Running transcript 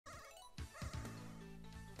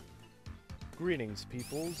Greetings,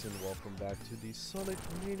 peoples, and welcome back to the Sonic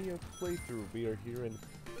Mania playthrough. We are here in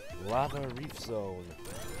Lava Reef Zone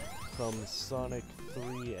from Sonic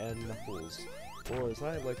 3 and Knuckles, or as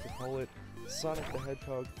I like to call it, Sonic the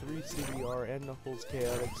Hedgehog 3 CDR and Knuckles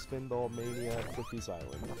Chaotic Spinball Mania at Flicky's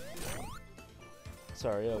Island.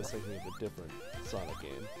 Sorry, I was thinking of a different Sonic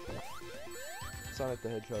game. Sonic the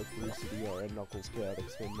Hedgehog 3 CDR and Knuckles Chaotic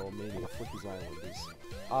Spinball Mania Flicky's Island is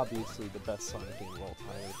obviously the best Sonic game of all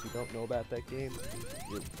time, and if you don't know about that game,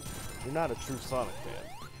 you're not a true Sonic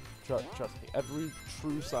fan. Trust me, every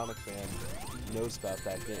true Sonic fan knows about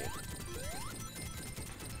that game.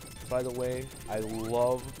 By the way, I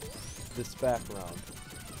love this background.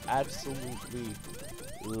 Absolutely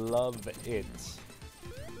love it.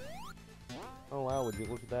 Oh wow, would you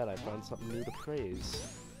look at that, I found something new to praise.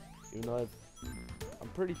 Even though I'm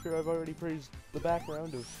pretty sure I've already praised the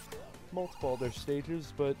background of multiple other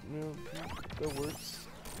stages, but, you know, that works.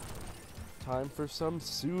 Time for some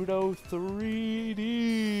pseudo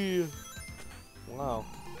 3D! Wow.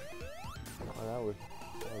 Oh, that was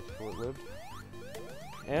short-lived.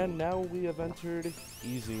 And now we have entered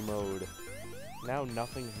easy mode. Now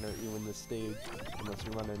nothing can hurt you in this stage, unless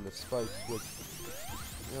you run into spikes, which,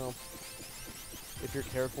 you know, if you're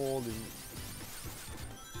careful, then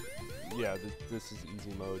yeah, this is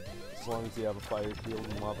easy mode. As long as you have a fire shield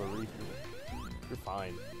and lava reef, you're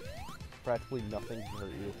fine. Practically nothing can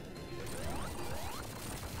hurt you.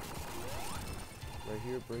 Right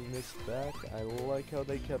here, bring this back. I like how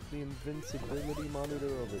they kept the invincibility monitor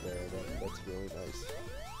over there. That's really nice.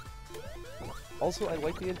 Also, I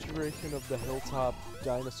like the integration of the hilltop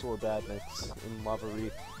dinosaur badniks in Lava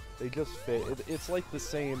Reef. They just fit. It's like the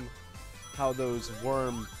same how those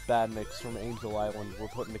worm badniks from Angel Island were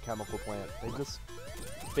put in the chemical plant. They just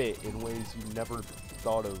fit in ways you never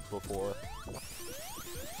thought of before.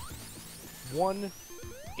 One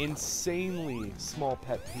insanely small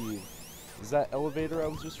pet peeve is that elevator I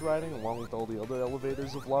was just riding, along with all the other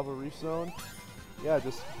elevators of Lava Reef Zone. Yeah,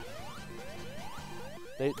 just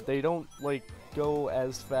they don't like go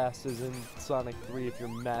as fast as in Sonic 3 if you're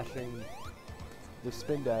mashing the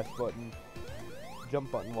spin dash button. Jump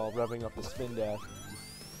button while revving up the spin dash.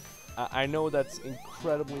 I know that's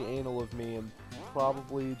incredibly anal of me, and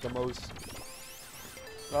probably the most,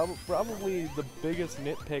 probably the biggest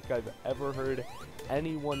nitpick I've ever heard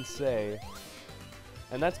anyone say,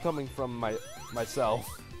 and that's coming from myself.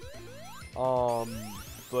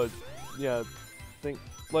 But yeah,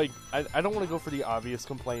 I don't want to go for the obvious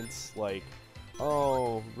complaints like,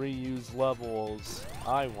 oh, reuse levels.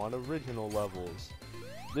 I want original levels.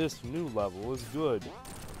 This new level is good.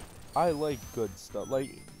 I like good stuff.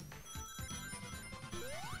 Like,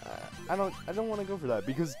 I don't want to go for that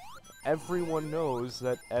because everyone knows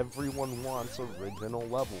that everyone wants original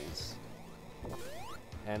levels.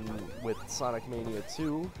 And with Sonic Mania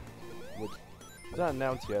 2, which is not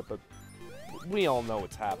announced yet, but we all know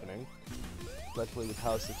what's happening, especially with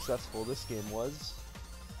how successful this game was.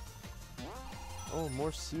 Oh,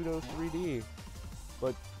 more pseudo 3D.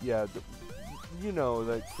 But yeah, you know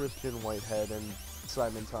that Christian Whitehead and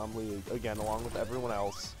Simon Tomley, again, along with everyone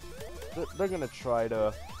else, they're gonna try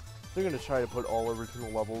to put all original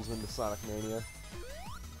levels into Sonic Mania.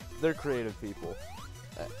 They're creative people.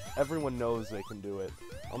 Everyone knows they can do it,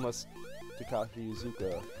 unless Takashi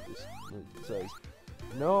Iizuka just says,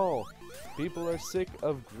 "No, people are sick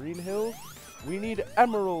of Green Hill. We need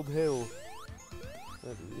Emerald Hill."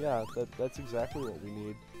 Yeah, that's exactly what we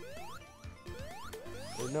need.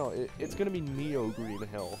 Or no, it's gonna be Neo Green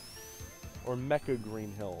Hill. Or Mecha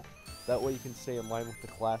Green Hill. That way you can stay in line with the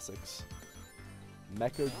classics.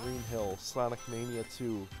 Mecha Green Hill, Sonic Mania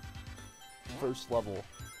 2. First level.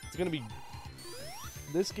 It's gonna be...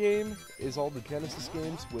 This game is all the Genesis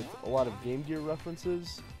games with a lot of Game Gear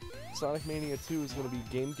references. Sonic Mania 2 is gonna be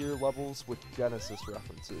Game Gear levels with Genesis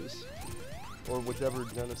references. Or whichever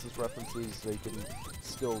Genesis references they can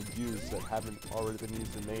still use that haven't already been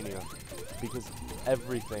used in Mania. Because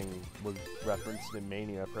everything was referenced in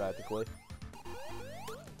Mania, practically.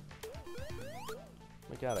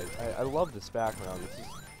 My god, I love this background. It's just...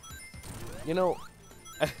 You know,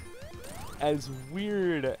 as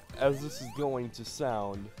weird as this is going to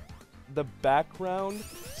sound, the background,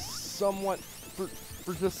 somewhat,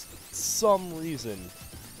 for just some reason,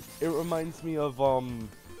 it reminds me of,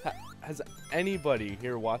 has anybody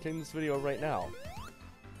here watching this video right now,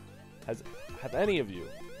 have any of you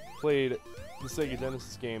played the Sega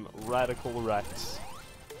Genesis game Radical Rex?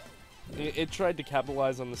 It tried to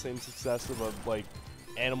capitalize on the same success of a, like,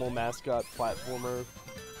 animal mascot platformer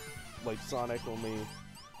like Sonic, only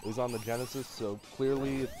it was on the Genesis, so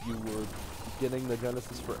clearly if you were getting the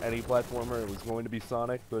Genesis for any platformer, it was going to be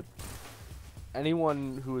Sonic, but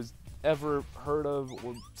anyone who has ever heard of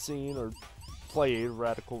or seen or played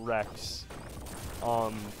Radical Rex,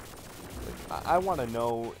 I want to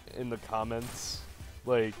know in the comments,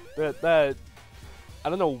 like, that, I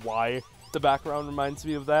don't know why the background reminds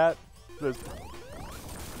me of that, but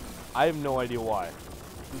I have no idea why.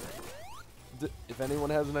 If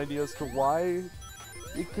anyone has an idea as to why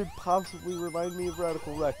it could possibly remind me of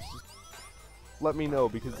Radical Rex, just let me know,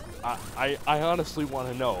 because I honestly want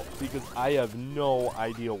to know, because I have no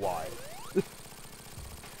idea why. It's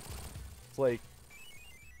like,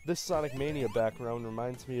 this Sonic Mania background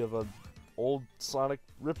reminds me of a old Sonic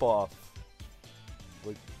ripoff.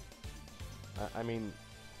 Like, I mean,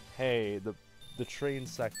 hey, the train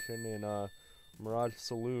section in Mirage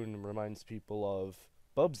Saloon reminds people of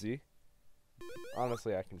Bubsy.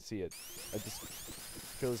 Honestly, I can see it. I just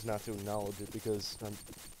chose not to acknowledge it because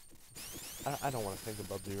I don't want to think of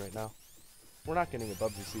Bubsy right now. We're not getting a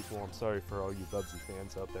Bubsy sequel. I'm sorry for all you Bubsy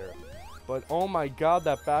fans out there. But oh my god,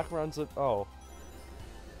 that background's oh.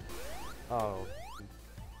 Oh.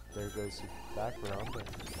 There goes the background.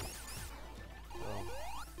 Oh.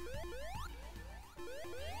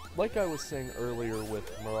 Like I was saying earlier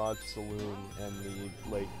with Mirage Saloon and the,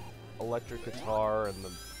 like, electric guitar and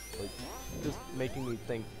the, like, just making me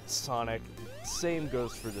think Sonic, same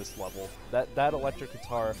goes for this level. That electric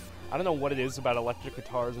guitar, I don't know what it is about electric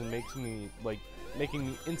guitars and making me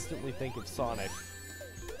instantly think of Sonic.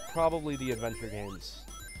 Probably the adventure games.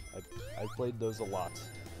 I've played those a lot.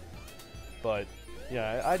 But,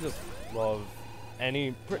 yeah, I just love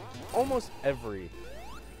almost every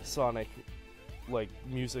Sonic, like,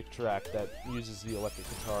 music track that uses the electric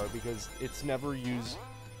guitar, because it's never used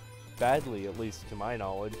badly, at least to my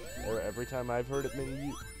knowledge. Every time I've heard it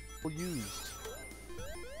being used.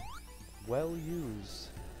 Well used.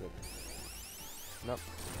 But not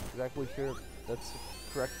exactly sure if that's the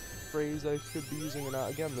correct phrase I should be using or not.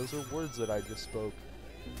 Again, those are words that I just spoke.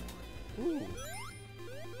 Ooh.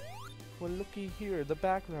 Well, looky here, the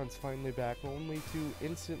background's finally back, only to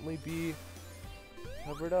instantly be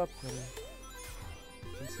covered up and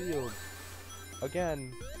concealed.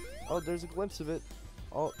 Again. Oh, there's a glimpse of it.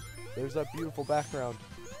 Oh, there's that beautiful background.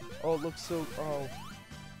 Oh, it looks so... Oh.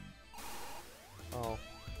 Oh.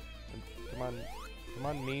 Come on. Come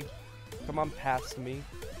on, me. Come on past me.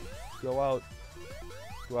 Go out.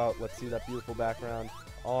 Go out. Let's see that beautiful background.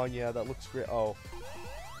 Oh, yeah, that looks great. Oh.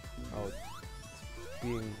 Oh. It's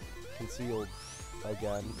being concealed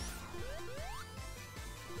again.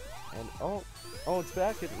 And, oh. Oh, it's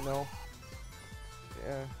back. No.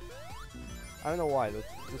 Yeah. I don't know why. That's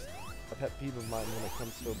just a pet peeve of mine when it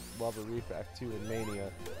comes to Lava Reef Act 2 and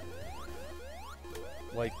Mania.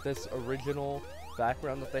 Like, this original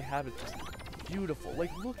background that they have is just beautiful.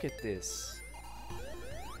 Like, look at this.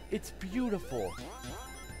 It's beautiful.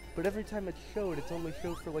 But every time it's showed, it's only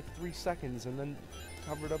showed for like 3 seconds and then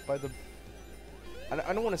covered up by the...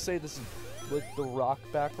 I don't want to say this is like the rock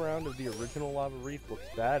background of the original Lava Reef looks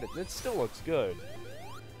bad. It still looks good.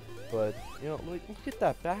 But, you know, like, look at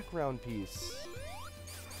that background piece.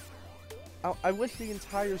 I wish the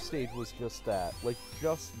entire stage was just that. Like,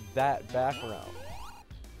 just that background.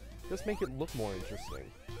 Just make it look more interesting.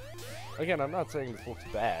 Again, I'm not saying this looks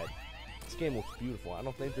bad. This game looks beautiful. I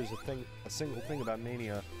don't think there's a single thing about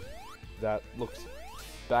Mania that looks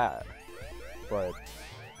bad. But,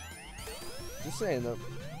 just saying,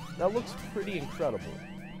 that looks pretty incredible.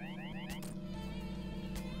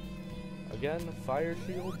 Again, fire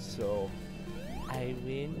shield, so I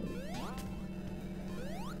win.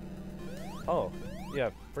 Oh, yeah,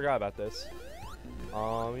 forgot about this.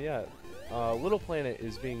 Yeah, Little Planet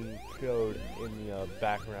is being showed in the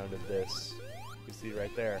background of this. You can see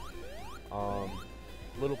right there.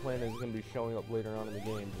 Little Planet is going to be showing up later on in the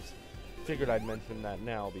game. Just figured I'd mention that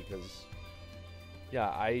now because, yeah,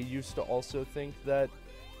 I used to also think that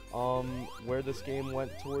where this game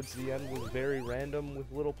went towards the end was very random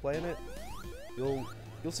with Little Planet. You'll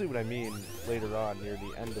see what I mean later on near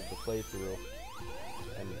the end of the playthrough.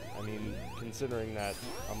 And I mean, considering that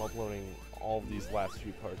I'm uploading all of these last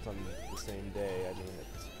few parts on the same day, I mean,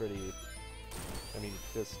 it's pretty... I mean,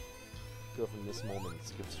 just go from this moment and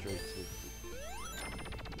skip straight to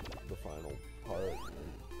the final part and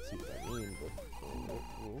see what I mean, but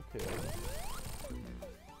okay.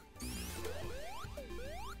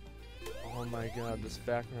 Oh my god, this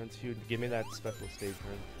background's huge. Give me that special stage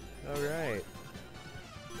room. Alright.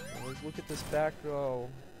 Look at this background.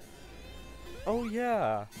 Oh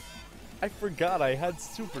yeah! I forgot I had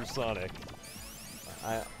Supersonic.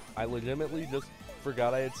 I legitimately just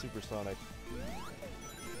forgot I had Supersonic.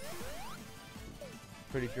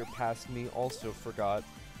 Pretty sure past me also forgot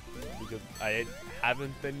because I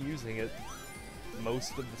haven't been using it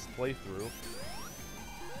most of this playthrough.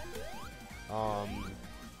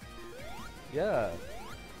 Yeah.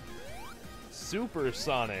 Super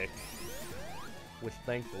Sonic! Which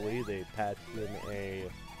thankfully they patched in a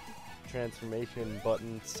transformation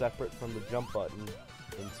button separate from the jump button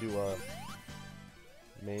into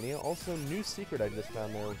Mania. Also, new secret I just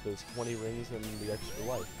found there with those 20 rings and the extra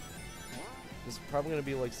life. This is probably going to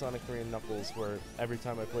be like Sonic 3 and Knuckles, where every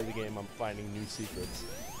time I play the game I'm finding new secrets.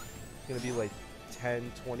 It's going to be like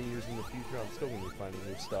 10, 20 years in the future, I'm still going to be finding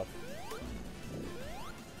new stuff.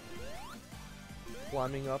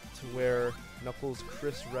 Climbing up to where Knuckles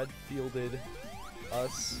Chris Redfielded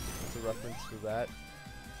us. It's a reference to that.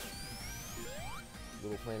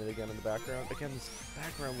 Little planet again in the background. Again, this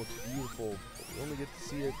background looks beautiful, but we only get to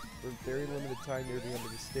see it for a very limited time near the end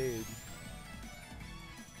of the stage.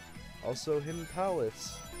 Also, Hidden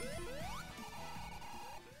Palace.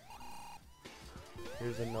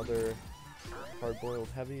 Here's another hard-boiled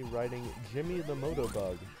heavy riding Jimmy the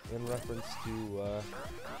Motobug, in reference to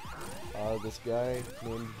this guy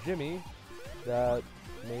named Jimmy that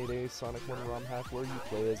made a Sonic 1 ROM hack where you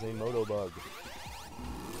play as a Motobug.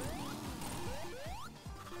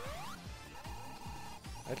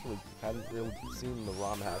 Actually, hadn't really seen the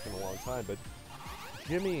ROM hack in a long time, but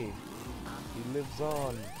Jimmy, he lives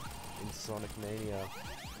on in Sonic Mania.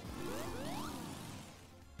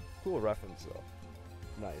 Cool reference,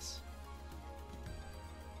 though. Nice.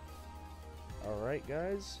 Alright,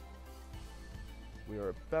 guys. We are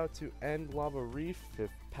about to end Lava Reef.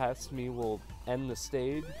 If Past Me will end the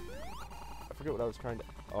stage. I forget what I was trying to...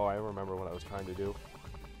 Oh, I remember what I was trying to do.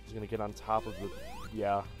 I was gonna get on top of the...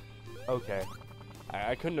 Yeah. Okay.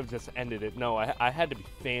 I couldn't have just ended it. No, I had to be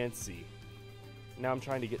fancy. Now I'm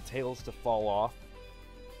trying to get Tails to fall off.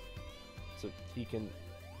 So he can...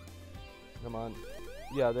 Come on.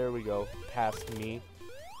 Yeah, there we go. Past Me.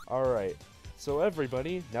 Alright. So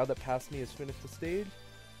everybody, now that Past Me has finished the stage,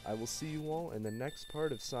 I will see you all in the next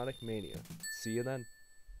part of Sonic Mania. See you then.